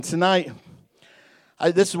Tonight,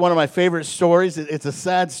 this is one of my favorite stories. It's a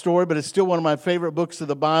sad story, but it's still one of my favorite books of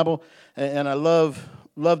the Bible, and I love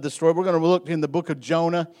the story. We're going to look in the book of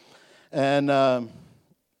Jonah, and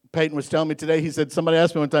Peyton was telling me today, he said, somebody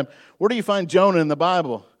asked me one time, where do you find Jonah in the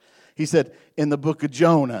Bible? He said, in the book of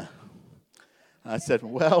Jonah. I said,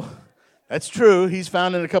 well, that's true. He's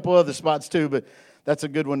found in a couple other spots too, but that's a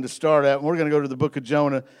good one to start at. We're going to go to the book of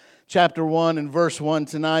Jonah, chapter 1 and verse 1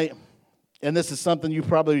 tonight. And this is something you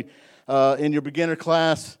probably, in your beginner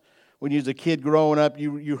class, when you was a kid growing up,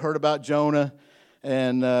 you heard about Jonah.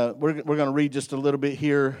 And we're going to read just a little bit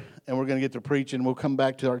here, and we're going to get to preaching. We'll come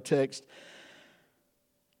back to our text.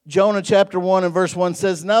 Jonah chapter 1 and verse 1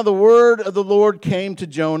 says, Now the word of the Lord came to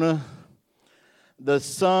Jonah, the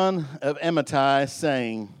son of Amittai,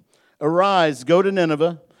 saying, Arise, go to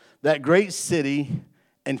Nineveh, that great city,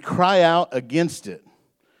 and cry out against it.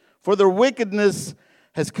 For their wickedness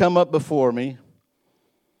has come up before me.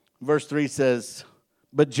 Verse 3 says,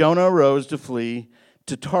 But Jonah arose to flee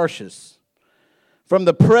to Tarshish from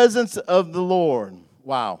the presence of the Lord.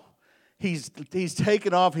 Wow. He's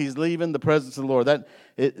taken off. He's leaving the presence of the Lord.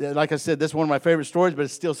 Like I said, this is one of my favorite stories, but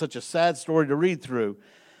it's still such a sad story to read through.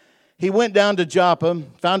 He went down to Joppa,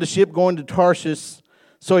 found a ship going to Tarshish,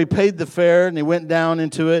 so he paid the fare, and he went down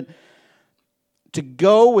into it to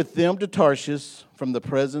go with them to Tarshish from the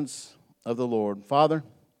presence of the Lord. Father,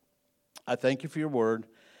 I thank you for your word,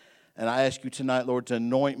 and I ask you tonight, Lord, to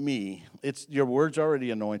anoint me. Your word's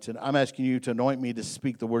already anointed. I'm asking you to anoint me to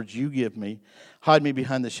speak the words you give me. Hide me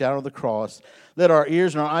behind the shadow of the cross. Let our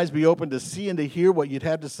ears and our eyes be open to see and to hear what you'd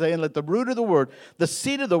have to say, and let the root of the word, the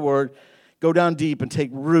seed of the word, go down deep and take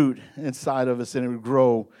root inside of us, and it would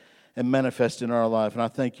grow and manifest in our life. And I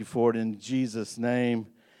thank you for it in Jesus' name.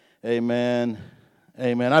 Amen.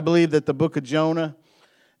 Amen. I believe that the book of Jonah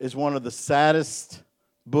is one of the saddest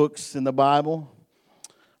books in the Bible.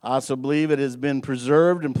 I also believe it has been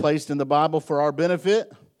preserved and placed in the Bible for our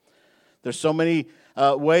benefit. There's so many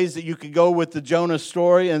ways that you could go with the Jonah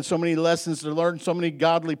story, and so many lessons to learn, so many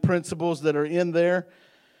godly principles that are in there.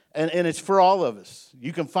 And it's for all of us.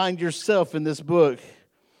 You can find yourself in this book.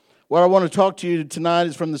 What I want to talk to you tonight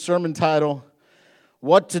is from the sermon title,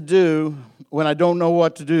 What to Do When I Don't Know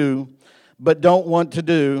What to Do, but Don't Want to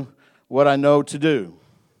Do What I Know to Do.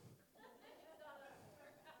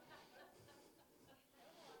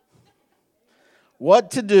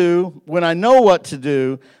 What to do when I know what to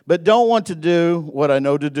do, but don't want to do what I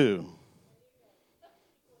know to do.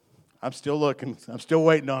 I'm still looking. I'm still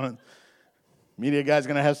waiting on it. Media guy's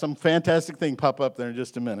going to have some fantastic thing pop up there in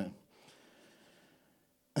just a minute.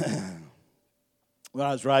 When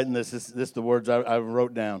I was writing this is the words I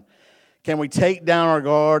wrote down. Can we take down our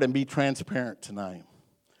guard and be transparent tonight?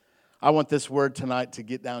 I want this word tonight to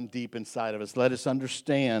get down deep inside of us. Let us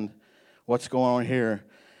understand what's going on here.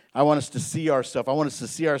 I want us to see ourselves. I want us to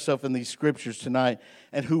see ourselves in these scriptures tonight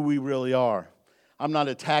and who we really are. I'm not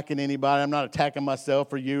attacking anybody. I'm not attacking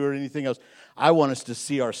myself or you or anything else. I want us to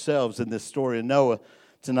see ourselves in this story of Noah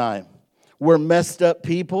tonight. We're messed up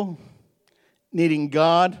people needing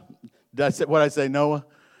God. Did I say what I say, Noah?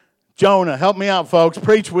 Jonah, help me out, folks.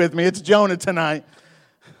 Preach with me. It's Jonah tonight.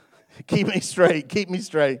 Keep me straight. Keep me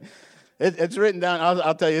straight. It's written down.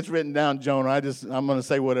 I'll tell you, it's written down, Jonah. I'm going to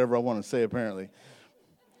say whatever I want to say, apparently.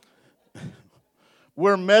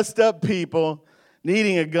 We're messed up people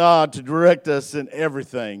needing a God to direct us in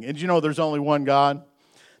everything. And you know there's only one God?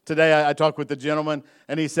 Today I talked with a gentleman,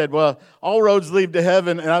 and he said, well, all roads lead to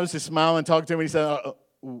heaven. And I was just smiling, talking to him, and he said,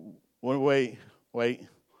 wait.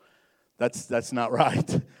 That's not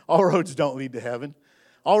right. All roads don't lead to heaven.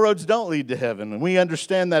 All roads don't lead to heaven. And we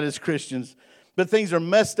understand that as Christians. But things are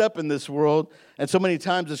messed up in this world. And so many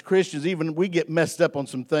times as Christians, even we get messed up on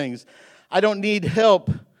some things. I don't need help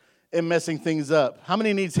in messing things up. How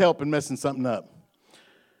many needs help in messing something up?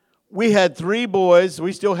 We had 3 boys.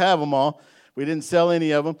 We still have them all. We didn't sell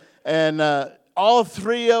any of them. And all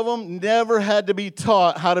 3 of them never had to be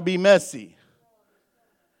taught how to be messy.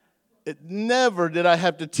 Never did I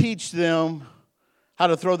have to teach them how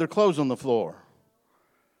to throw their clothes on the floor.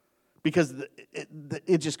 Because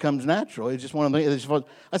it just comes natural. It's just one of the things.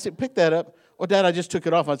 I said, pick that up. Well, Dad, I just took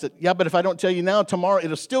it off. I said, yeah, but if I don't tell you now, tomorrow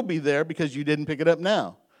it'll still be there because you didn't pick it up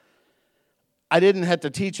now. I didn't have to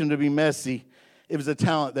teach them to be messy. It was a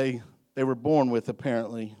talent they were born with,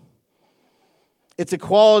 apparently. It's a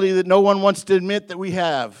quality that no one wants to admit that we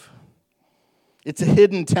have. It's a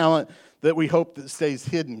hidden talent that we hope that stays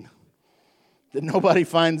hidden, that nobody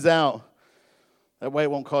finds out. That way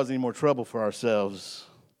it won't cause any more trouble for ourselves.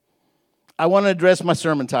 I want to address my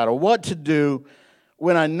sermon title, What to Do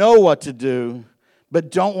When I Know What to Do,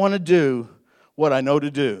 but Don't Want to Do What I Know to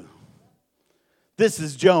Do. This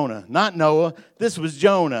is Jonah, not Noah. This was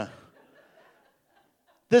Jonah.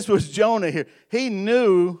 This was Jonah here. He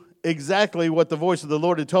knew exactly what the voice of the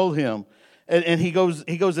Lord had told him. And he goes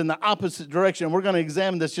in the opposite direction. We're going to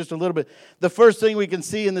examine this just a little bit. The first thing we can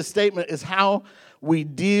see in this statement is how we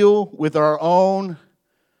deal with our own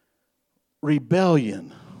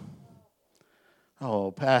rebellion.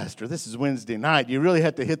 Oh, Pastor, this is Wednesday night. You really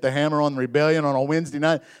have to hit the hammer on rebellion on a Wednesday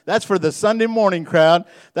night. That's for the Sunday morning crowd.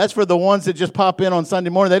 That's for the ones that just pop in on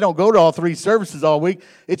Sunday morning. They don't go to all three services all week.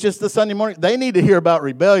 It's just the Sunday morning. They need to hear about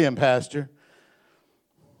rebellion, Pastor.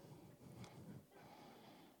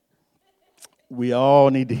 We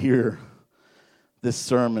all need to hear this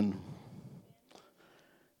sermon.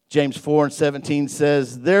 James 4:17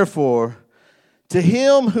 says, "Therefore, to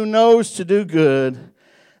him who knows to do good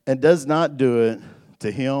and does not do it,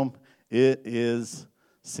 to him it is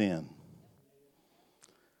sin."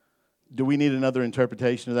 Do we need another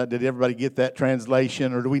interpretation of that? Did everybody get that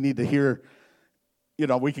translation? Or do we need to hear,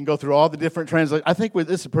 we can go through all the different translations. I think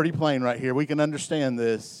this is pretty plain right here. We can understand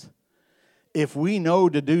this. If we know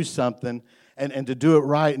to do something and to do it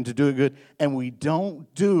right and to do it good, and we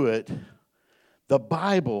don't do it, the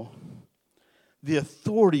Bible, the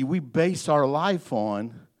authority we base our life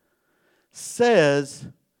on, says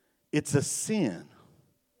it's a sin.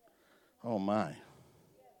 Oh, my.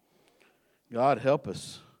 God help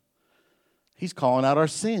us. He's calling out our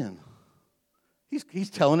sin.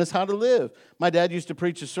 He's telling us how to live. My dad used to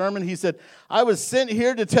preach a sermon. He said, "I was sent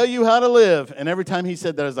here to tell you how to live." And every time he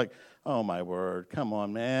said that, I was like, oh, my word. Come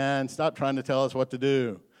on, man. Stop trying to tell us what to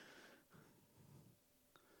do.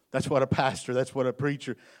 That's what a pastor, that's what a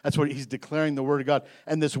preacher, that's what he's declaring the Word of God.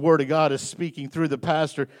 And this Word of God is speaking through the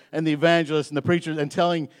pastor and the evangelist and the preacher and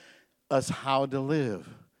telling us how to live,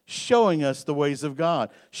 showing us the ways of God,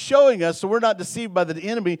 showing us so we're not deceived by the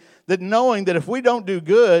enemy, that knowing that if we don't do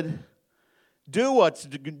good, do what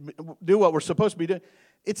we're supposed to be doing,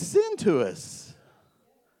 it's sin to us.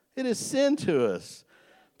 It is sin to us.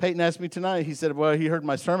 Peyton asked me tonight, he said, well, he heard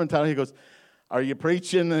my sermon title, he goes, "Are you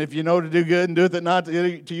preaching, and if you know to do good and do it not to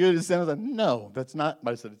you, it is sin?" I was like, no, that's not.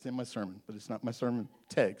 I said, it's in my sermon, but it's not my sermon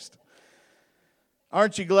text.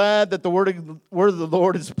 Aren't you glad that the word of the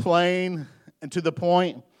Lord is plain and to the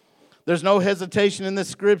point? There's no hesitation in this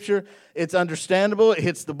scripture. It's understandable. It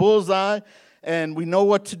hits the bullseye, and we know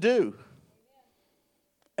what to do.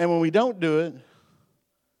 And when we don't do it,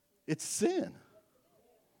 it's sin.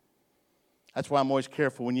 That's why I'm always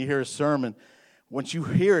careful when you hear a sermon. Once you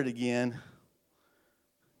hear it again,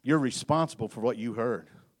 you're responsible for what you heard.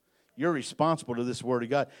 You're responsible to this Word of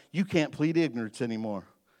God. You can't plead ignorance anymore.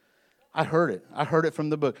 I heard it. I heard it from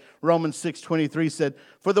the book. Romans 6:23 said,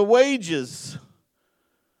 for the wages,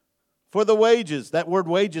 that word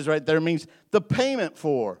wages right there means the payment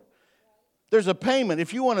for. There's a payment.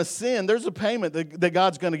 If you want to sin, there's a payment that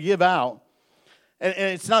God's going to give out. And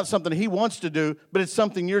it's not something He wants to do, but it's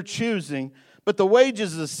something you're choosing. But the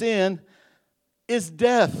wages of sin is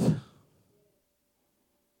death.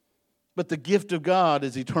 But the gift of God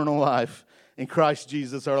is eternal life in Christ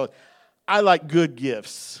Jesus our Lord. I like good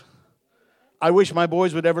gifts. I wish my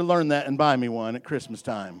boys would ever learn that and buy me one at Christmas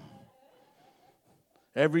time.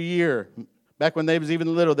 Every year, back when they was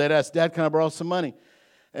even little, they'd ask, "Dad, can I borrow some money?"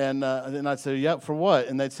 And then I'd say, "Yeah, for what?"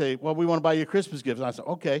 And they'd say, "Well, we want to buy you a Christmas gift." And I said,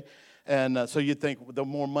 "Okay." And so you'd think the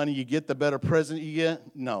more money you get, the better present you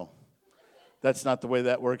get? No. That's not the way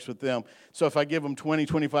that works with them. So if I give them $20,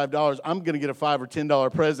 $25, I'm going to get a $5 or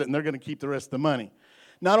 $10 present, and they're going to keep the rest of the money.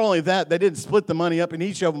 Not only that, they didn't split the money up and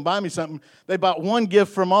each of them buy me something. They bought one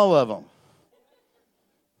gift from all of them.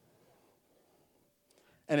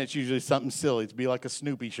 And it's usually something silly. It'd be like a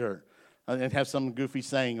Snoopy shirt. And have some goofy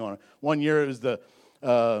saying on it. One year it was the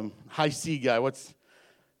High C guy. What's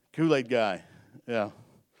Kool-Aid guy? Yeah.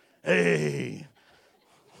 Hey.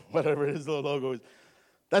 Whatever his little logo is.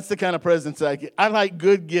 That's the kind of presents I get. I like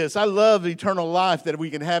good gifts. I love eternal life that we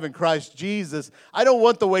can have in Christ Jesus. I don't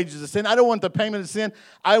want the wages of sin. I don't want the payment of sin.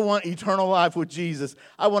 I want eternal life with Jesus.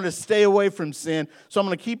 I want to stay away from sin. So I'm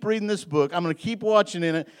going to keep reading this book. I'm going to keep watching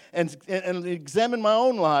in it and examine my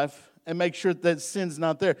own life and make sure that sin's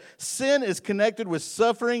not there. Sin is connected with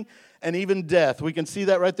suffering and even death. We can see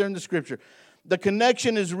that right there in the scripture. The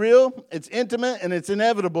connection is real, it's intimate, and it's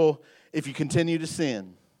inevitable if you continue to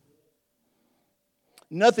sin.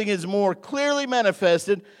 Nothing is more clearly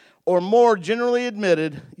manifested or more generally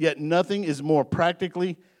admitted, yet nothing is more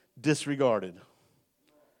practically disregarded.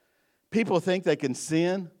 People think they can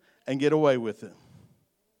sin and get away with it.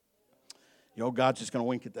 God's just going to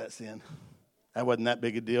wink at that sin. That wasn't that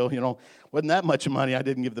big a deal. Wasn't that much money I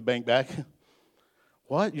didn't give the bank back.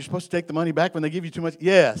 What? You're supposed to take the money back when they give you too much?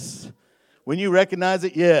 Yes. When you recognize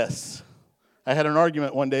it, yes. I had an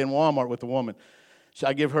argument one day in Walmart with a woman. Should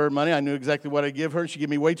I give her money? I knew exactly what I'd give her. She gave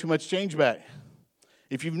me way too much change back.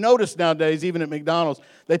 If you've noticed nowadays, even at McDonald's,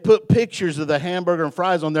 they put pictures of the hamburger and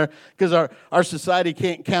fries on there because our society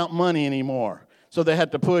can't count money anymore. So they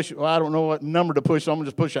had to push, I don't know what number to push, so I'm going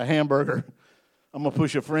to just push a hamburger. I'm going to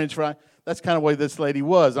push a French fry. That's kind of the way this lady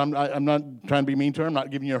was. I'm not trying to be mean to her. I'm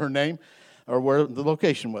not giving you her name or where the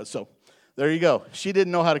location was. So there you go. She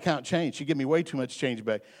didn't know how to count change. She gave me way too much change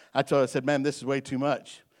back. I told her, I said, ma'am, this is way too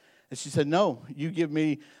much. And she said, no, you give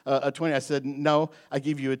me a 20. I said, no, I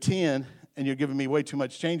give you a 10. And you're giving me way too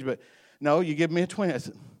much change, but no, you give me a 20. I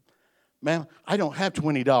said, ma'am, I don't have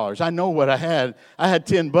 $20. I know what I had. I had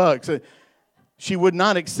 $10. She would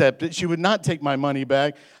not accept it. She would not take my money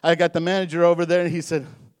back. I got the manager over there, and she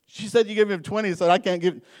said, you give me 20. I said, I can't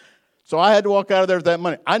give. So I had to walk out of there with that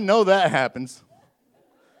money. I know that happens.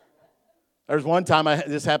 There's one time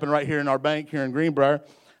this happened right here in our bank here in Greenbrier.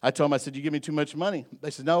 I told them, I said, you give me too much money. They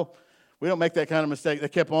said, no, we don't make that kind of mistake. They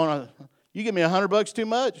kept on. You give me $100 too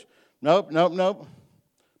much? Nope.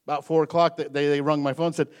 About 4 o'clock, they rung my phone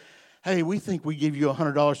and said, hey, we think we give you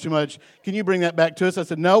 $100 too much. Can you bring that back to us? I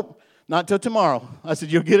said, nope, not till tomorrow. I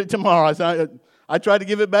said, you'll get it tomorrow. I said, I tried to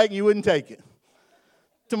give it back and you wouldn't take it.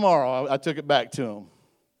 Tomorrow, I took it back to them.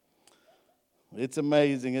 It's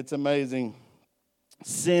amazing. It's amazing.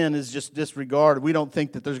 Sin is just disregarded. We don't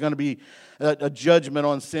think that there's going to be a judgment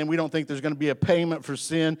on sin. We don't think there's going to be a payment for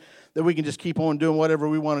sin, that we can just keep on doing whatever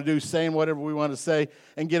we want to do, saying whatever we want to say,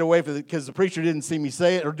 and get away with it because the preacher didn't see me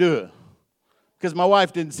say it or do it. Because my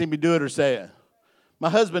wife didn't see me do it or say it. My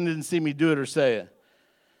husband didn't see me do it or say it.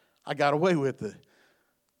 I got away with it.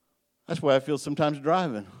 That's why I feel sometimes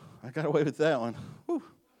driving. I got away with that one. Whew.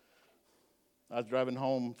 I was driving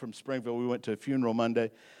home from Springfield. We went to a funeral Monday.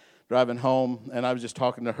 Driving home, and I was just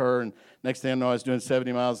talking to her, and next thing I know, I was doing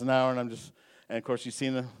 70 miles an hour, and of course, you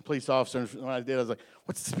seen the police officer, and when I did, I was like,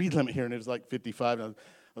 what's the speed limit here? And it was like 55, and I was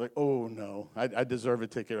like, oh, no, I deserve a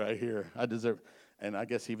ticket right here. And I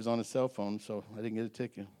guess he was on his cell phone, so I didn't get a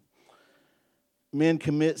ticket. Men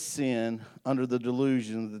commit sin under the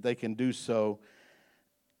delusion that they can do so,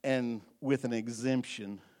 and with an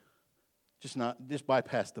exemption, just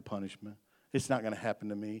bypass the punishment. It's not going to happen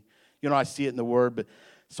to me. You know, I see it in the Word, but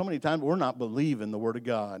so many times we're not believing the Word of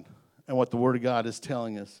God and what the Word of God is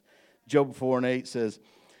telling us. Job 4:8 says,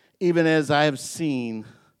 even as I have seen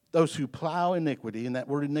those who plow iniquity, and that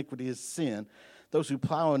word iniquity is sin, those who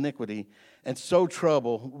plow iniquity and sow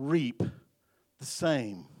trouble reap the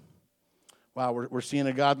same. Wow, we're seeing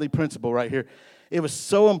a godly principle right here. It was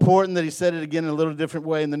so important that he said it again in a little different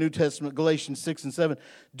way in the New Testament, Galatians 6 and 7.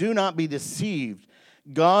 Do not be deceived.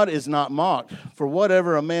 God is not mocked. For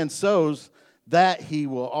whatever a man sows, that he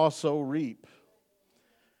will also reap.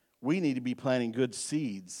 We need to be planting good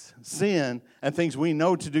seeds. Sin and things we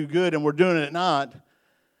know to do good and we're doing it not,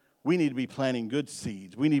 we need to be planting good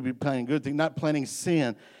seeds. We need to be planting good things, not planting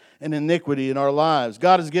sin and iniquity in our lives.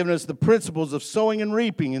 God has given us the principles of sowing and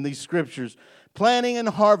reaping in these scriptures, planting and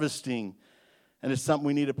harvesting, and it's something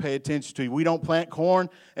we need to pay attention to. We don't plant corn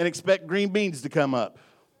and expect green beans to come up.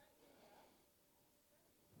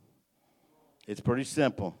 It's pretty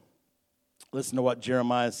simple. Listen to what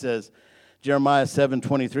Jeremiah says. Jeremiah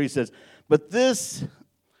 7:23 says, but this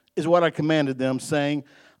is what I commanded them, saying,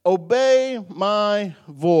 obey my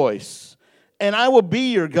voice, and I will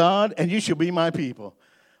be your God, and you shall be my people.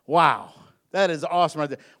 Wow, that is awesome right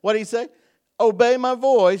there. What did he say? Obey my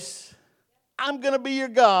voice, I'm going to be your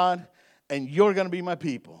God, and you're going to be my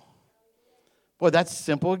people. Boy, that's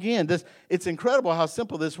simple again. It's incredible how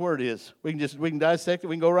simple this word is. We can dissect it.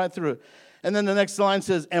 We can go right through it. And then the next line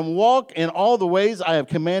says, and walk in all the ways I have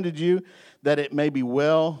commanded you, that it may be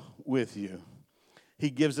well with you. He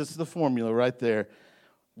gives us the formula right there.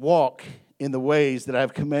 Walk in the ways that I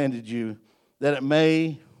have commanded you, that it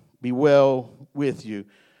may be well with you.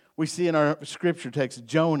 We see in our scripture text,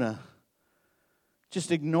 Jonah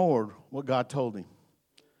just ignored what God told him.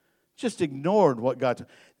 Just ignored what God told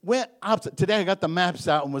him. Went opposite. Today I got the maps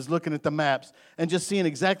out and was looking at the maps and just seeing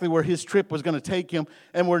exactly where his trip was going to take him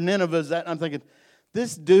and where Nineveh is at. And I'm thinking,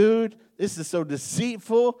 this dude, this is so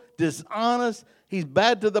deceitful, dishonest. He's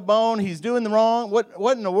bad to the bone. He's doing the wrong.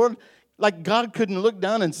 What in the world? Like God couldn't look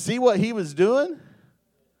down and see what he was doing?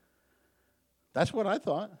 That's what I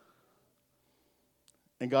thought.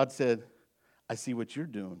 And God said, I see what you're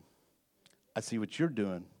doing. I see what you're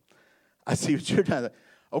doing. I see what you're doing.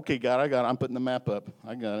 Okay, God, I got it. I'm putting the map up.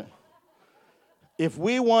 I got it. If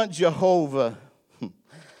we want Jehovah,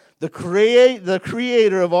 the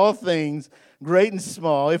creator of all things, great and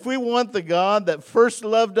small, if we want the God that first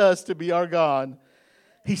loved us to be our God,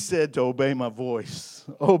 he said to obey my voice.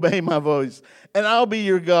 Obey my voice. And I'll be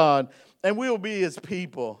your God. And we will be his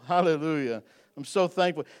people. Hallelujah. I'm so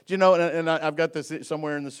thankful. Do you know, and I've got this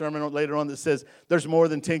somewhere in the sermon later on that says there's more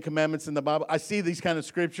than 10 commandments in the Bible. I see these kind of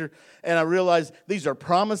scripture, and I realize these are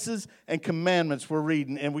promises and commandments we're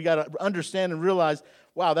reading. And we got to understand and realize,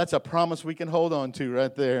 wow, that's a promise we can hold on to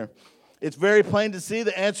right there. It's very plain to see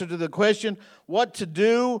the answer to the question, what to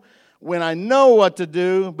do when I know what to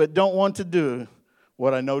do but don't want to do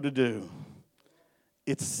what I know to do.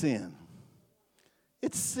 It's sin.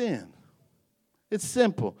 It's sin. It's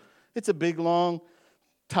simple. It's a big, long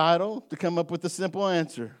title to come up with a simple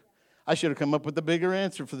answer. I should have come up with a bigger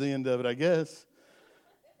answer for the end of it, I guess.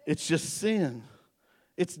 It's just sin.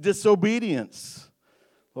 It's disobedience.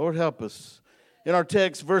 Lord, help us. In our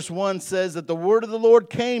text, verse 1 says that the word of the Lord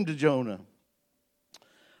came to Jonah.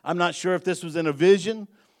 I'm not sure if this was in a vision,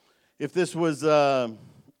 if this was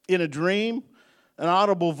in a dream, an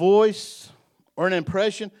audible voice, or an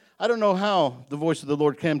impression. I don't know how the voice of the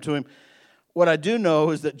Lord came to him. What I do know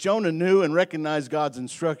is that Jonah knew and recognized God's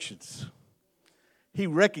instructions. He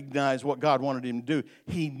recognized what God wanted him to do.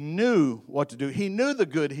 He knew what to do. He knew the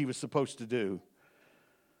good he was supposed to do.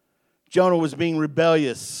 Jonah was being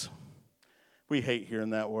rebellious. We hate hearing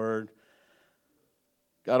that word.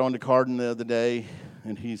 Got on to Carden the other day,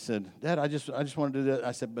 and he said, Dad, I just wanted to do that.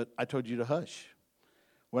 I said, but I told you to hush.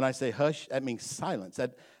 When I say hush, that means silence.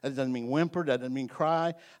 That doesn't mean whimper. That doesn't mean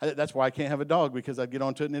cry. That's why I can't have a dog, because I'd get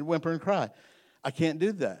onto it and it'd whimper and cry. I can't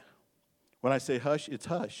do that. When I say hush, it's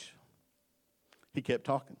hush. He kept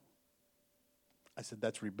talking. I said,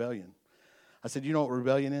 that's rebellion. I said, you know what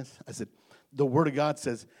rebellion is? I said, the Word of God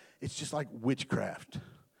says it's just like witchcraft.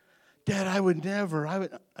 Dad, I would never. I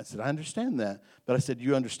said, I understand that. But I said,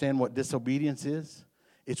 you understand what disobedience is?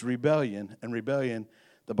 It's rebellion. And rebellion,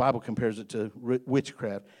 the Bible compares it to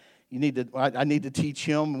witchcraft. I need to teach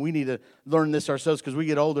him. We need to learn this ourselves, because we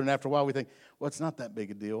get older, and after a while we think, well, it's not that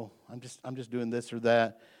big a deal. I'm just doing this or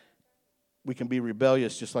that. We can be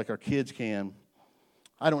rebellious just like our kids can.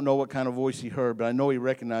 I don't know what kind of voice he heard, but I know he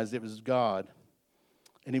recognized it was God.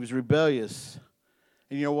 And he was rebellious.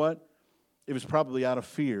 And you know what? It was probably out of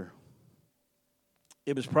fear.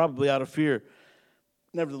 It was probably out of fear.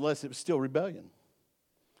 Nevertheless, it was still rebellion.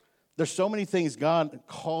 There's so many things God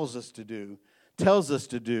calls us to do, tells us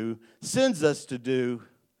to do, sends us to do,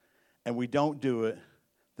 and we don't do it,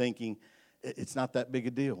 thinking it's not that big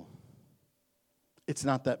a deal. It's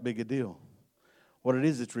not that big a deal. What it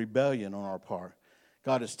is, it's rebellion on our part.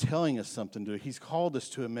 God is telling us something to do. He's called us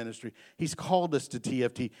to a ministry. He's called us to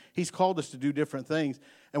TFT. He's called us to do different things.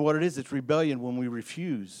 And what it is, it's rebellion when we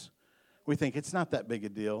refuse. We think it's not that big a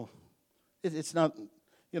deal. It's not,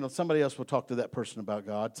 somebody else will talk to that person about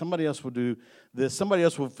God. Somebody else will do this. Somebody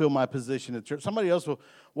else will fill my position at church. Somebody else will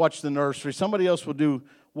watch the nursery. Somebody else will do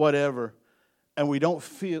whatever. And we don't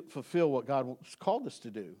fulfill what God has called us to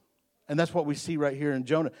do. And that's what we see right here in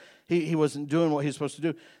Jonah. He wasn't doing what he was supposed to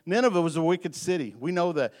do. Nineveh was a wicked city. We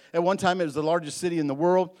know that. At one time, it was the largest city in the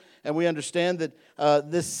world. And we understand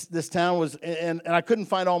that this town was, and I couldn't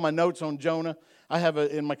find all my notes on Jonah. I have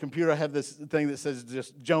in my computer, I have this thing that says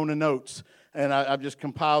just Jonah notes. And I've just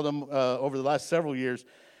compiled them over the last several years.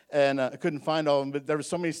 And I couldn't find all of them. But there were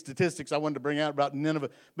so many statistics I wanted to bring out about Nineveh.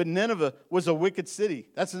 But Nineveh was a wicked city.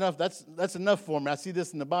 That's enough. That's enough for me. I see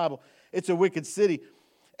this in the Bible. It's a wicked city.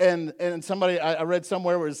 And somebody, I read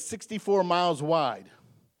somewhere, it was 64 miles wide.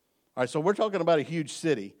 All right, so we're talking about a huge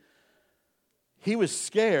city. He was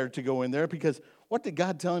scared to go in there because what did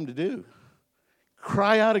God tell him to do?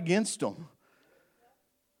 Cry out against them.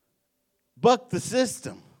 Buck the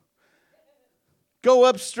system. Go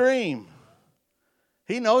upstream.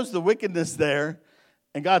 He knows the wickedness there,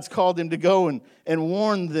 and God's called him to go and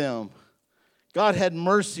warn them. God had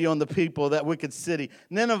mercy on the people of that wicked city.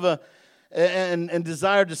 Nineveh and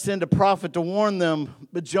desired to send a prophet to warn them.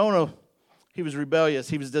 But Jonah, he was rebellious.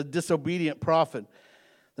 He was the disobedient prophet.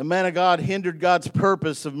 The man of God hindered God's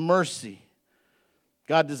purpose of mercy.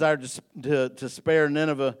 God desired to spare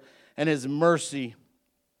Nineveh, and his mercy,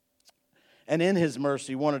 and in his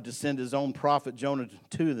mercy wanted to send his own prophet Jonah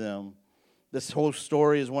to them. This whole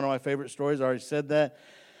story is one of my favorite stories. I already said that.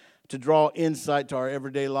 To draw insight to our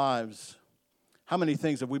everyday lives. How many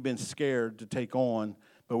things have we been scared to take on,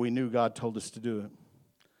 but we knew God told us to do it?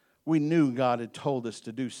 We knew God had told us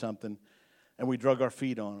to do something, and we drug our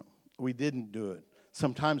feet on it. We didn't do it.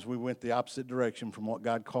 Sometimes we went the opposite direction from what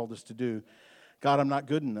God called us to do. God, I'm not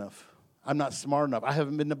good enough. I'm not smart enough. I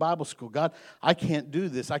haven't been to Bible school. God, I can't do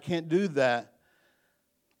this. I can't do that.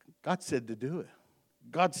 God said to do it.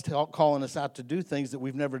 God's calling us out to do things that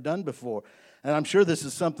we've never done before. And I'm sure this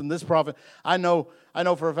is something this prophet, I know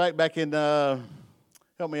for a fact back in,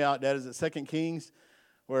 help me out, Dad, is it 2 Kings?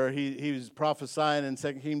 where he was prophesying in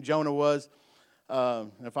 2 Kings. Jonah was.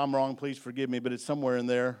 If I'm wrong, please forgive me, but it's somewhere in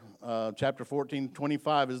there. Chapter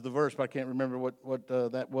 14:25 is the verse, but I can't remember what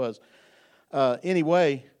that was.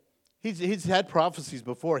 Anyway, he's had prophecies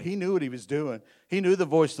before. He knew what he was doing. He knew the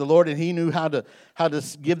voice of the Lord, and he knew how to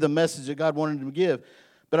give the message that God wanted him to give.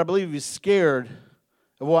 But I believe he was scared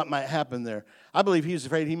of what might happen there. I believe he was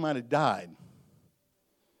afraid he might have died.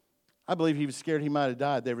 I believe he was scared he might have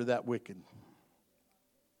died. They were that wicked.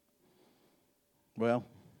 Well,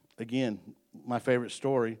 again, my favorite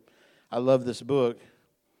story. I love this book.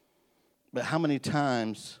 But how many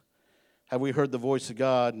times have we heard the voice of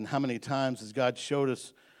God, and how many times has God showed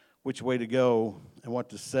us which way to go and what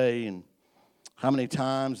to say, and how many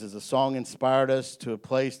times has a song inspired us to a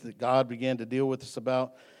place that God began to deal with us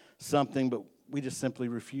about something, but we just simply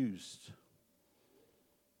refused.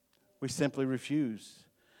 We simply refused.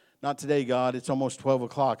 Not today, God. It's almost 12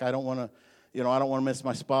 o'clock. I don't want to miss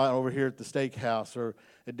my spot over here at the steakhouse or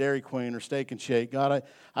at Dairy Queen or Steak and Shake. God,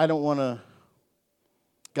 I don't want to,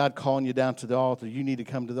 God calling you down to the altar. You need to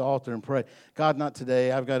come to the altar and pray. God, not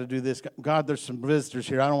today. I've got to do this. God, there's some visitors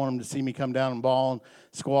here. I don't want them to see me come down and bawl and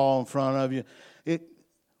squall in front of you.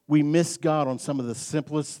 We miss God on some of the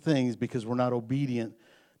simplest things because we're not obedient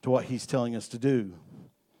to what He's telling us to do.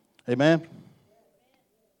 Amen?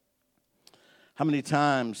 How many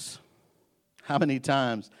times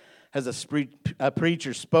has a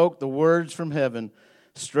preacher spoke the words from heaven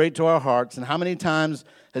straight to our hearts? And how many times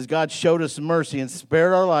has God showed us mercy and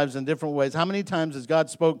spared our lives in different ways? How many times has God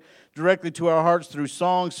spoke directly to our hearts through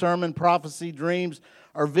song, sermon, prophecy, dreams,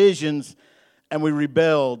 or visions, and we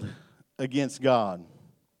rebelled against God?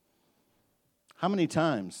 How many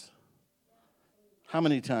times? How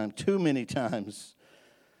many times? Too many times.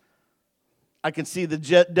 I can see the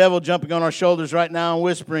devil jumping on our shoulders right now and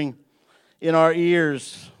whispering in our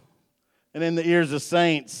ears and in the ears of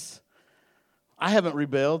saints, I haven't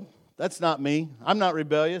rebelled. That's not me. I'm not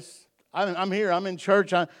rebellious. I'm here. I'm in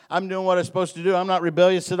church. I'm doing what I'm supposed to do. I'm not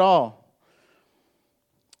rebellious at all.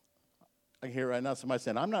 I can hear right now somebody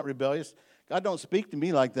saying, I'm not rebellious. God don't speak to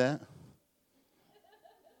me like that.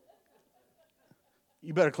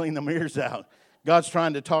 You better clean them ears out. God's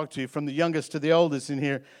trying to talk to you. From the youngest to the oldest in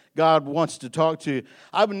here, God wants to talk to you.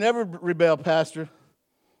 I would never rebel, Pastor.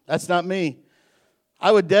 That's not me.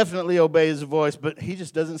 I would definitely obey His voice, but He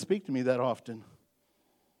just doesn't speak to me that often.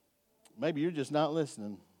 Maybe you're just not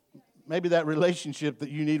listening. Maybe that relationship that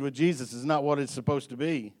you need with Jesus is not what it's supposed to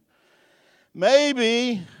be.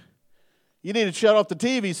 Maybe you need to shut off the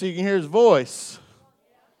TV so you can hear His voice.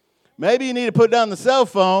 Maybe you need to put down the cell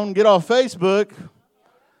phone, get off Facebook,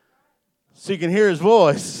 so you can hear His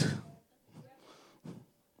voice.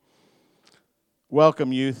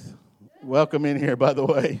 Welcome, youth. Welcome in here, by the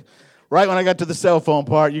way. Right when I got to the cell phone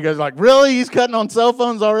part, you guys are like, really? He's cutting on cell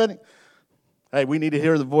phones already? Hey, we need to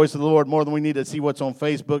hear the voice of the Lord more than we need to see what's on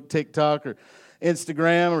Facebook, TikTok, or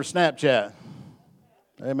Instagram, or Snapchat.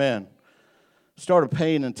 Amen. Start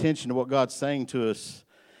paying attention to what God's saying to us.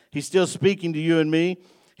 He's still speaking to you and me.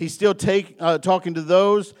 He's still talking to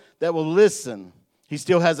those that will listen. He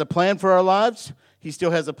still has a plan for our lives. He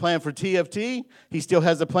still has a plan for TFT. He still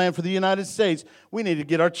has a plan for the United States. We need to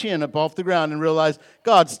get our chin up off the ground and realize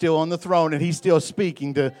God's still on the throne and He's still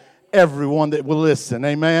speaking to everyone that will listen.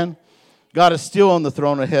 Amen? God is still on the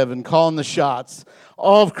throne of heaven, calling the shots.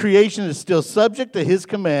 All of creation is still subject to His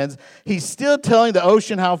commands. He's still telling the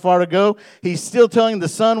ocean how far to go. He's still telling the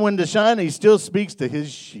sun when to shine. He still speaks to His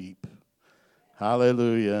sheep.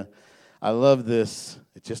 Hallelujah. I love this.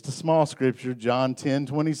 It's just a small scripture, John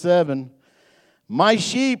 10:27. My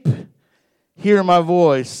sheep hear my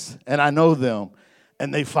voice, and I know them,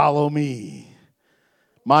 and they follow me.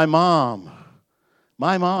 My mom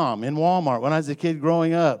in Walmart, when I was a kid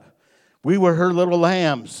growing up, we were her little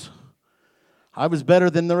lambs. I was better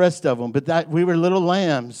than the rest of them, but we were little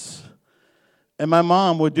lambs. And my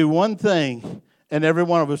mom would do one thing, and every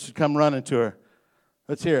one of us would come running to her.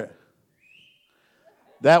 Let's hear it.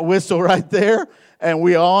 That whistle right there, and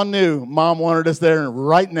we all knew Mom wanted us there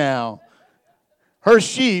right now. Her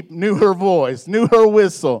sheep knew her voice, knew her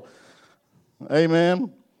whistle.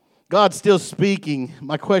 Amen. God's still speaking.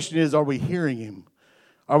 My question is, are we hearing Him?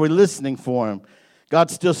 Are we listening for Him?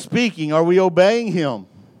 God's still speaking. Are we obeying Him?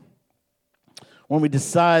 When we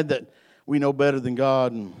decide that we know better than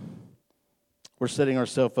God, and we're setting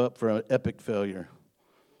ourselves up for an epic failure.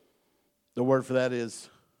 The word for that is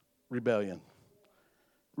rebellion.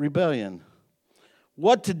 Rebellion.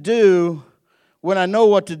 What to do when I know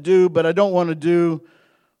what to do, but I don't want to do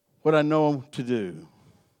what I know to do.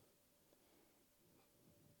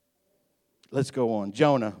 Let's go on.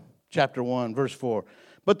 Jonah, chapter 1, verse 4.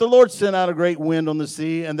 But the Lord sent out a great wind on the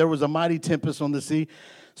sea, and there was a mighty tempest on the sea,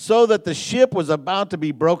 so that the ship was about to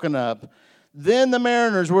be broken up. Then the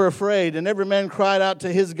mariners were afraid, and every man cried out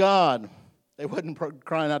to his God. They wasn't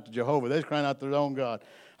crying out to Jehovah. They was crying out to their own God.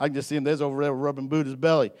 I can just see them. There's over there rubbing Buddha's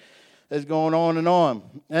belly. It's going on.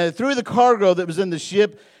 And it threw the cargo that was in the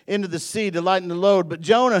ship into the sea to lighten the load. But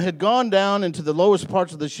Jonah had gone down into the lowest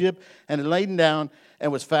parts of the ship and had lain down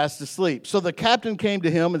and was fast asleep. So the captain came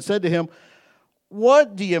to him and said to him,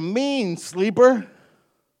 "What do you mean, sleeper?"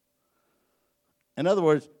 In other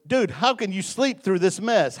words, dude, how can you sleep through this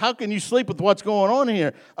mess? How can you sleep with what's going on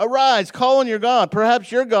here? Arise, call on your God.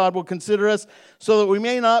 Perhaps your God will consider us so that we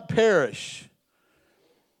may not perish.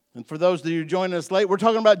 And for those of you joining us late, we're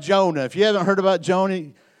talking about Jonah. If you haven't heard about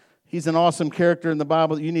Jonah, he's an awesome character in the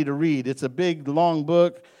Bible that you need to read. It's a big, long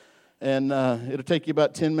book, and it'll take you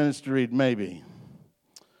about 10 minutes to read, maybe.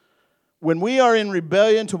 When we are in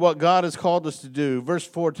rebellion to what God has called us to do, verse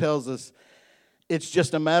 4 tells us, it's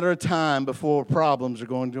just a matter of time before problems are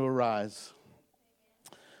going to arise.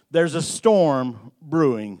 There's a storm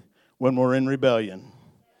brewing when we're in rebellion.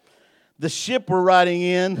 The ship we're riding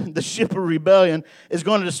in, the ship of rebellion, is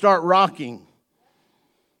going to start rocking.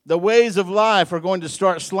 The waves of life are going to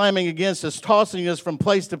start slamming against us, tossing us from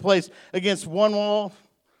place to place, against one wall,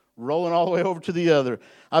 rolling all the way over to the other.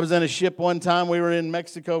 I was in a ship one time. We were in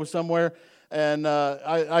Mexico somewhere, and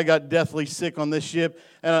I got deathly sick on this ship.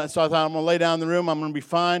 And so I thought, I'm going to lay down in the room. I'm going to be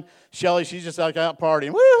fine. Shelly, she's just like out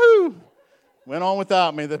partying. Woohoo! Went on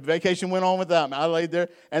without me. The vacation went on without me. I laid there,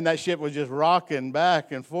 and that ship was just rocking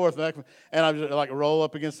back and forth. And I was like roll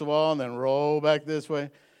up against the wall and then roll back this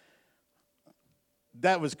way.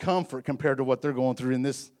 That was comfort compared to what they're going through in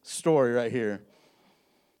this story right here.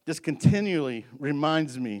 This continually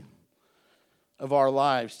reminds me of our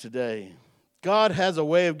lives today. God has a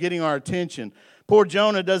way of getting our attention. Poor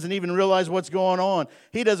Jonah doesn't even realize what's going on.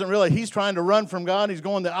 He doesn't realize he's trying to run from God. He's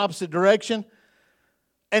going the opposite direction.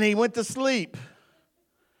 And he went to sleep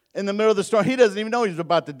in the middle of the storm. He doesn't even know he's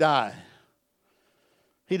about to die.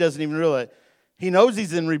 He doesn't even realize. He knows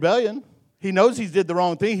he's in rebellion. He knows he's did the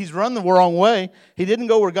wrong thing. He's run the wrong way. He didn't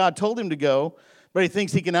go where God told him to go, but he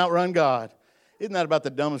thinks he can outrun God. Isn't that about the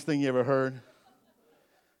dumbest thing you ever heard?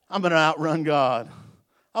 I'm going to outrun God.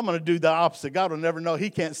 I'm going to do the opposite. God will never know. He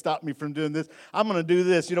can't stop me from doing this. I'm going to do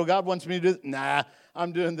this. You know, God wants me to do this. Nah,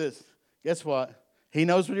 I'm doing this. Guess what? He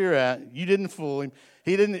knows where you're at. You didn't fool him.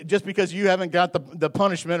 He didn't, just because you haven't got the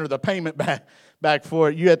punishment or the payment back for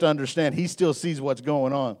it, you have to understand he still sees what's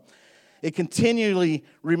going on. It continually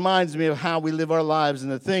reminds me of how we live our lives,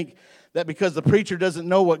 and to think that because the preacher doesn't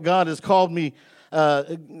know what God has called me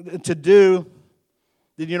to do,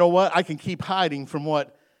 then you know what? I can keep hiding from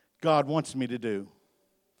what God wants me to do.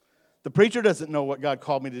 The preacher doesn't know what God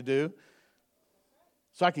called me to do,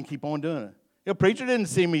 so I can keep on doing it. You know, preacher didn't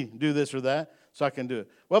see me do this or that, so I can do it.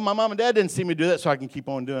 Well, my mom and dad didn't see me do that, so I can keep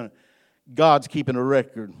on doing it. God's keeping a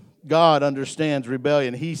record. God understands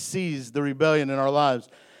rebellion. He sees the rebellion in our lives.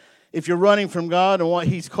 If you're running from God and what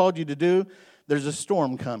He's called you to do, there's a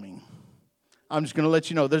storm coming. I'm just going to let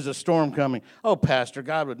you know there's a storm coming. Oh, Pastor,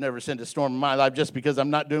 God would never send a storm in my life just because I'm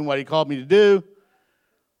not doing what He called me to do.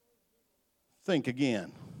 Think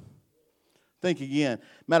again. Think again.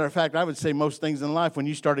 Matter of fact, I would say most things in life, when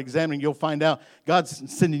you start examining, you'll find out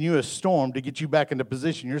God's sending you a storm to get you back in the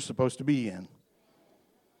position you're supposed to be in.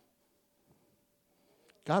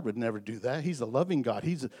 God would never do that. He's a loving God.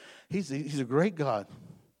 He's a great God.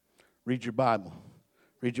 Read your Bible.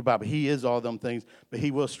 Read your Bible. He is all them things, but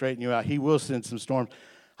He will straighten you out. He will send some storms.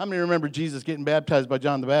 How many remember Jesus getting baptized by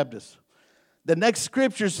John the Baptist? The next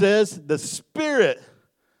scripture says the Spirit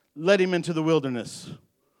led Him into the wilderness.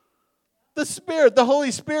 The Spirit, the Holy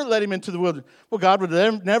Spirit led Him into the wilderness. Well, God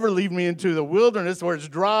would never leave me into the wilderness where it's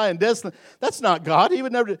dry and desolate. That's not God. He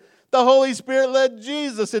would never. The Holy Spirit led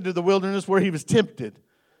Jesus into the wilderness where He was tempted.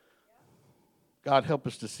 God, help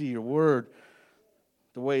us to see Your Word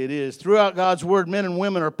the way it is. Throughout God's Word, men and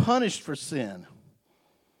women are punished for sin.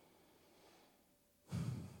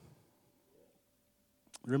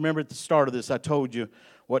 Remember at the start of this, I told you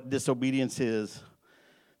what disobedience is.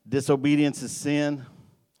 Disobedience is sin.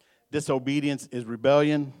 Disobedience is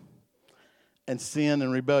rebellion. And sin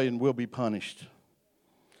and rebellion will be punished.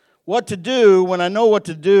 What to do when I know what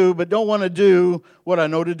to do, but don't want to do what I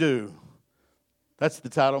know to do. That's the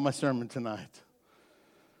title of my sermon tonight.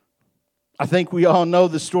 I think we all know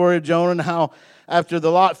the story of Jonah and how after the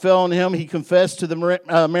lot fell on him, he confessed to the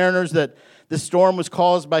mariners that the storm was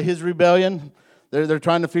caused by his rebellion. They're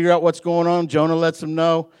trying to figure out what's going on. Jonah lets them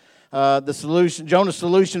know. Jonah's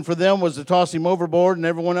solution for them was to toss him overboard and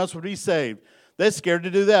everyone else would be saved. They're scared to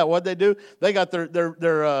do that. What'd they do? They got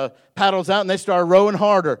their paddles out and they started rowing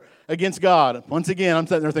harder against God. Once again, I'm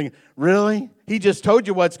sitting there thinking, really? He just told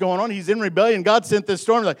you what's going on. He's in rebellion. God sent this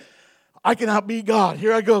storm. Like, I can outbeat God.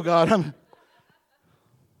 Here I go, God.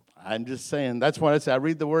 I'm just saying. That's what I say. I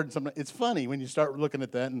read the word. And it's funny when you start looking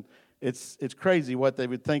at that, and it's crazy what they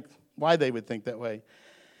would think, why they would think that way.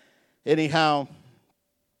 Anyhow,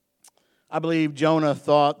 I believe Jonah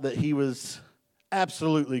thought that he was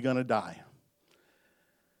absolutely going to die.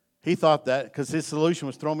 He thought that because his solution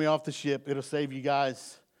was throw me off the ship. It'll save you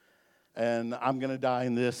guys, and I'm going to die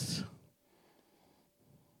in this.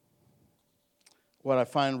 What I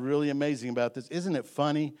find really amazing about this, isn't it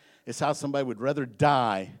funny, is how somebody would rather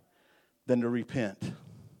die than to repent.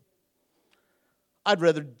 I'd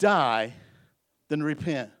rather die than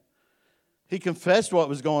repent. He confessed what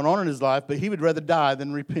was going on in his life, but he would rather die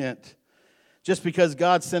than repent. Just because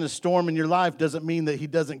God sent a storm in your life doesn't mean that he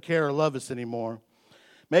doesn't care or love us anymore.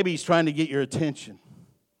 Maybe he's trying to get your attention.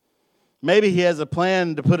 Maybe he has a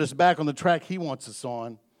plan to put us back on the track he wants us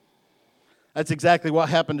on. That's exactly what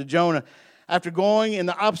happened to Jonah. After going in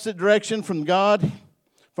the opposite direction from God,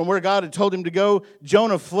 from where God had told him to go,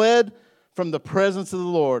 Jonah fled from the presence of the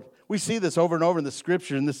Lord. We see this over and over in the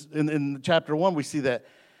scripture. In chapter 1, we see that.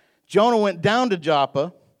 Jonah went down to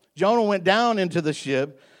Joppa. Jonah went down into the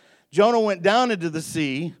ship. Jonah went down into the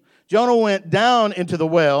sea. Jonah went down into the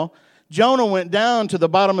well. Jonah went down to the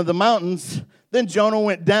bottom of the mountains. Then Jonah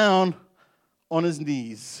went down on his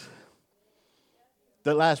knees.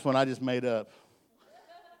 The last one I just made up.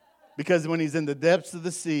 Because when he's in the depths of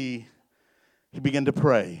the sea, he began to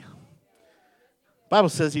pray. The Bible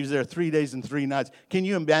says he was there 3 days and 3 nights. Can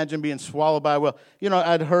you imagine being swallowed by a whale? You know,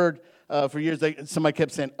 I'd heard for years, somebody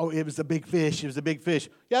kept saying, oh, it was a big fish. It was a big fish.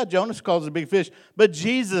 Yeah, Jonas calls it a big fish. But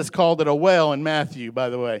Jesus called it a whale in Matthew, by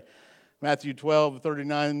the way. Matthew 12,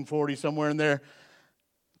 39, 40, somewhere in there.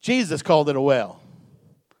 Jesus called it a whale.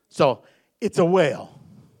 So, it's a whale.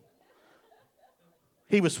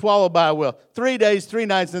 He was swallowed by a whale. 3 days, 3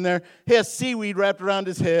 nights in there. He has seaweed wrapped around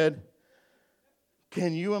his head.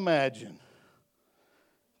 Can you imagine?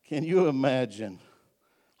 Can you imagine?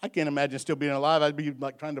 I can't imagine still being alive. I'd be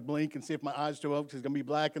like trying to blink and see if my eyes still open because it's going to be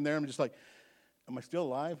black in there. I'm just like, am I still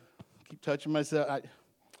alive? Keep touching myself.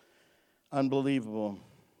 Unbelievable.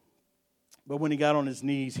 But when he got on his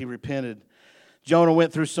knees, he repented. Jonah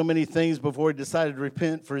went through so many things before he decided to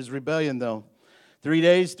repent for his rebellion, though. 3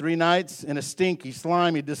 days, 3 nights in a stinky,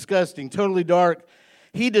 slimy, disgusting, totally dark.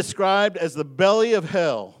 He described as the belly of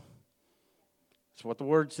hell. That's what the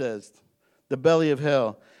word says. The belly of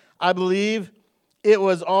hell. I believe it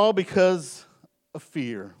was all because of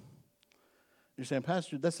fear. You're saying,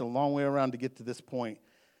 Pastor, that's a long way around to get to this point.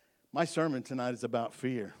 My sermon tonight is about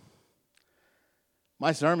fear.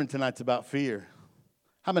 My sermon tonight's about fear.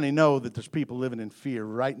 How many know that there's people living in fear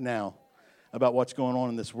right now about what's going on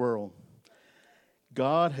in this world?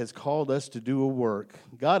 God has called us to do a work.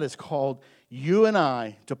 God has called you and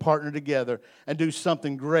I to partner together and do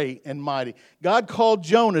something great and mighty. God called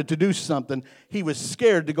Jonah to do something. He was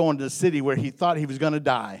scared to go into the city where he thought he was going to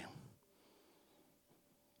die.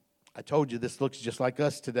 I told you this looks just like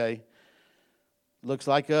us today. Looks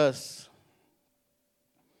like us.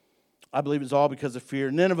 I believe it's all because of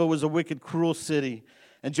fear. Nineveh was a wicked, cruel city,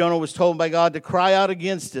 and Jonah was told by God to cry out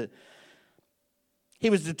against it. He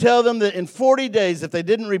was to tell them that in 40 days, if they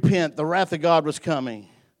didn't repent, the wrath of God was coming.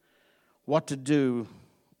 What to do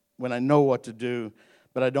when I know what to do,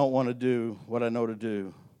 but I don't want to do what I know to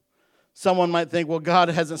do. Someone might think, well, God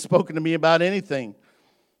hasn't spoken to me about anything.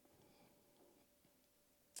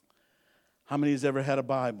 How many has ever had a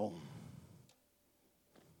Bible?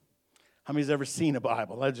 How many has ever seen a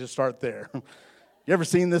Bible? Let's just start there. You ever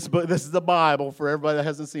seen this book? This is the Bible for everybody that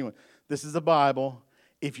hasn't seen one. This is the Bible.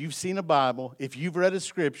 If you've seen a Bible, if you've read a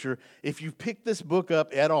scripture, if you've picked this book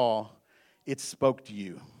up at all, it spoke to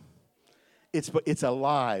you. It's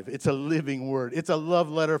alive. It's a living word. It's a love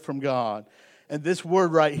letter from God. And this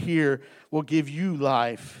word right here will give you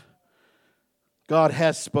life. God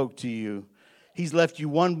has spoke to you. He's left you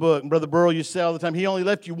one book. And Brother Burrell, you say all the time, he only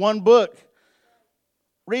left you one book.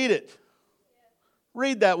 Read it.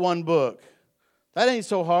 Read that one book. That ain't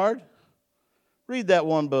so hard. Read that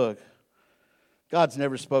one book. God's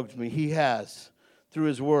never spoke to me. He has through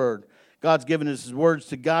His Word. God's given us His words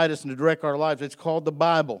to guide us and to direct our lives. It's called the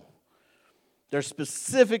Bible. There's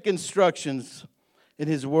specific instructions in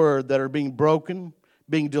His Word that are being broken,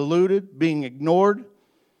 being diluted, being ignored.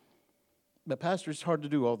 But Pastor, it's hard to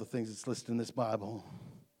do all the things that's listed in this Bible.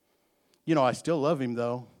 You know, I still love Him,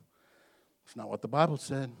 though. It's not what the Bible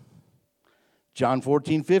said. John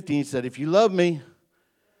 14:15 said, if you love me,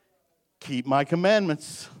 keep my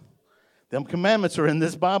commandments. Them commandments are in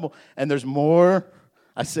this Bible. And there's more.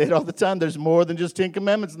 I say it all the time. There's more than just 10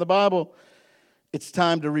 commandments in the Bible. It's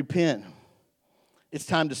time to repent. It's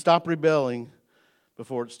time to stop rebelling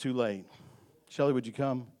before it's too late. Shelley, would you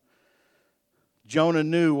come? Jonah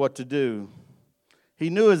knew what to do. He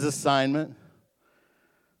knew his assignment.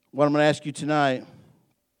 What I'm going to ask you tonight,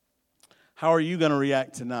 how are you going to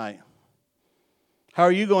react tonight? How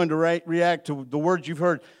are you going to react to the words you've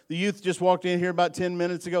heard? The youth just walked in here about 10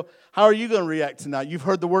 minutes ago. How are you going to react tonight? You've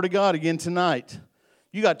heard the Word of God again tonight.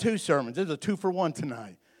 You got 2 sermons. There's a 2-for-1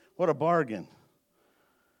 tonight. What a bargain.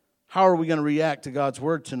 How are we going to react to God's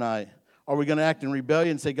Word tonight? Are we going to act in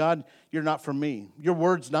rebellion and say, God, you're not for me. Your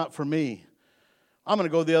Word's not for me. I'm going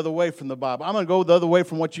to go the other way from the Bible. I'm going to go the other way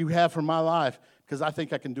from what you have for my life because I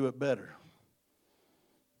think I can do it better.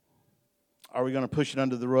 Are we going to push it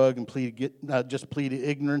under the rug and just plead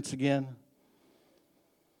ignorance again?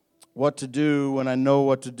 What to do when I know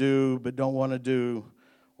what to do but don't want to do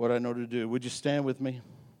what I know to do. Would you stand with me?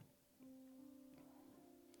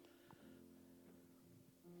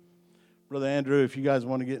 Brother Andrew, if you guys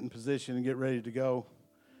want to get in position and get ready to go.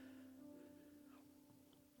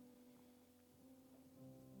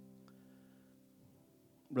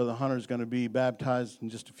 Brother Hunter's going to be baptized in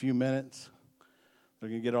just a few minutes. They're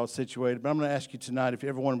going to get all situated. But I'm going to ask you tonight, if you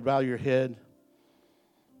ever want to bow your head,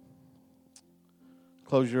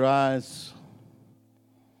 close your eyes.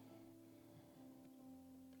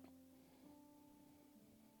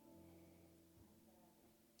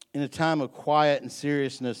 In a time of quiet and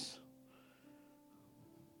seriousness,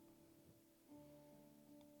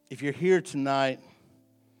 if you're here tonight,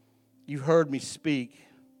 you heard me speak.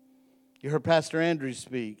 You heard Pastor Andrew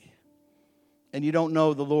speak. And you don't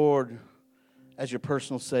know the Lord as your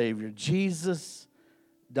personal Savior. Jesus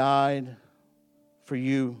died for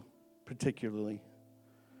you particularly.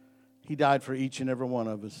 He died for each and every one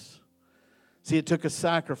of us. See, it took a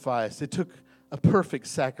sacrifice. It took a perfect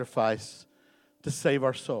sacrifice to save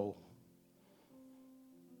our soul.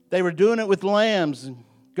 They were doing it with lambs and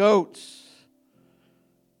goats.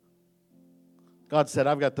 God said,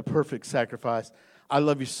 I've got the perfect sacrifice. I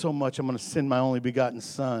love you so much, I'm going to send my only begotten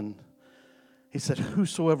Son. He said,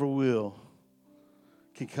 whosoever will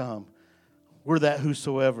can come. We're that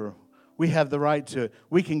whosoever. We have the right to it.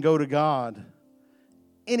 We can go to God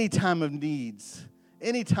any time of needs.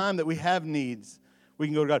 Any time that we have needs, we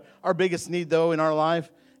can go to God. Our biggest need, though, in our life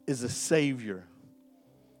is a Savior.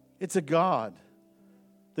 It's a God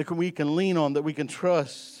that we can lean on, that we can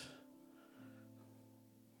trust.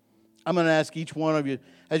 I'm going to ask each one of you,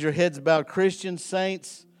 as your heads bowed, Christians,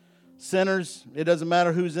 saints, sinners, it doesn't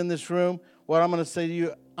matter who's in this room, what I'm going to say to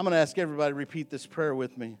you, I'm going to ask everybody to repeat this prayer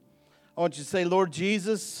with me. I want you to say, Lord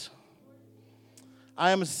Jesus,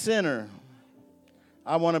 I am a sinner.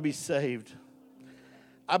 I want to be saved.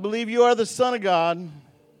 I believe you are the Son of God,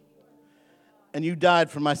 and you died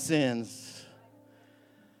for my sins.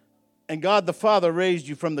 And God the Father raised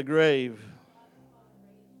you from the grave.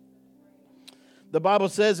 The Bible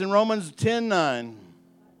says in Romans 10:9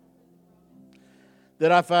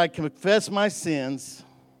 that if I confess my sins,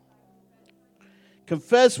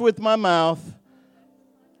 confess with my mouth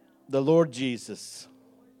the Lord Jesus,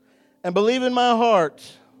 and believe in my heart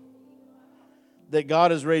that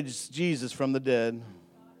God has raised Jesus from the dead,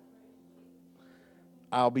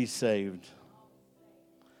 I'll be saved.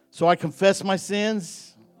 So I confess my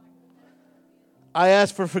sins. I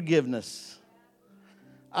ask for forgiveness.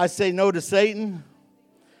 I say no to Satan.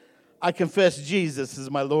 I confess Jesus as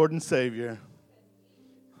my Lord and Savior.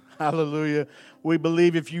 Hallelujah. We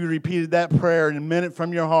believe if you repeated that prayer and meant it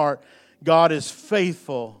from your heart, God is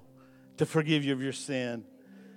faithful to forgive you of your sin.